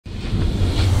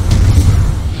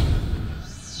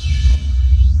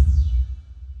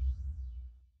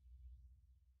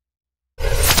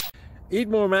Eat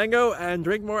more mango and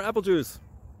drink more apple juice.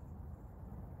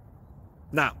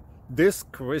 Now, this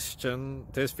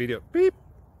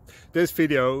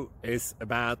video is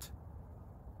about...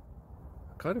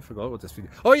 I kind of forgot what this video...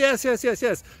 Oh, yes.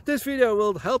 This video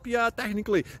will help you out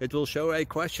technically. It will show a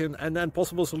question and then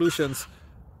possible solutions.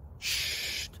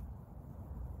 Shh.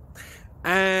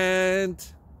 And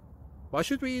why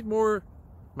should we eat more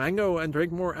mango and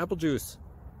drink more apple juice?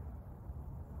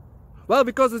 Well,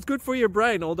 because it's good for your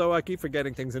brain, although I keep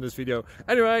forgetting things in this video.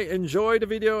 Anyway, enjoy the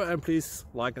video and please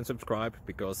like and subscribe,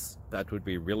 because that would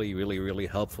be really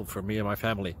helpful for me and my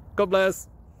family. God bless!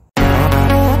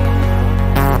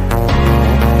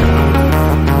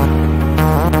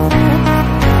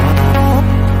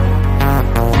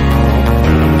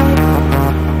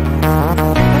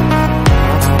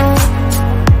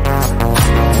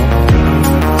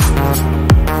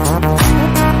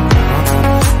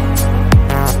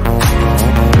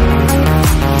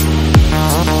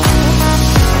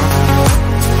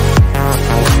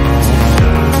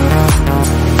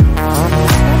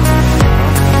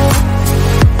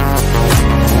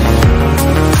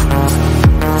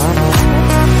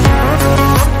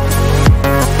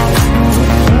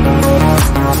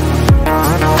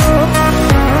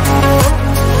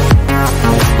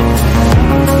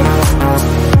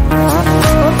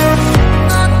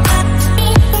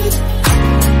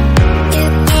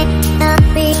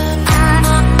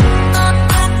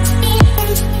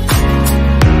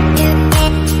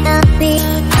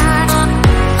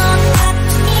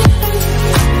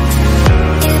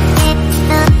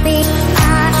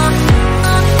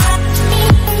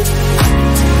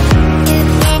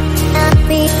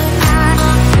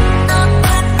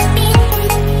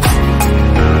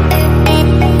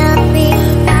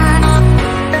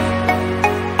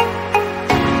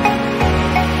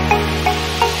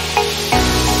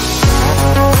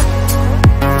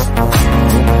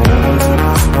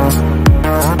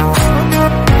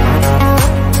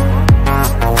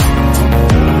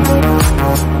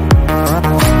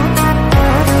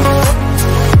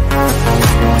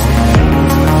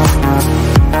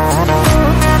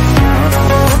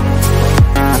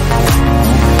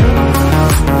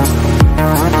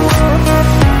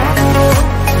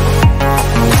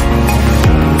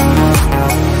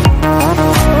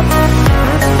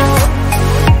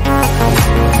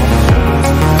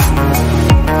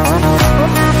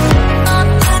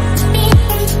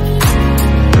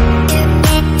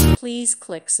 Please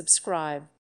click subscribe.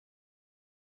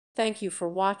 Thank you for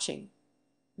watching.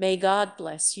 May God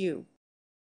bless you.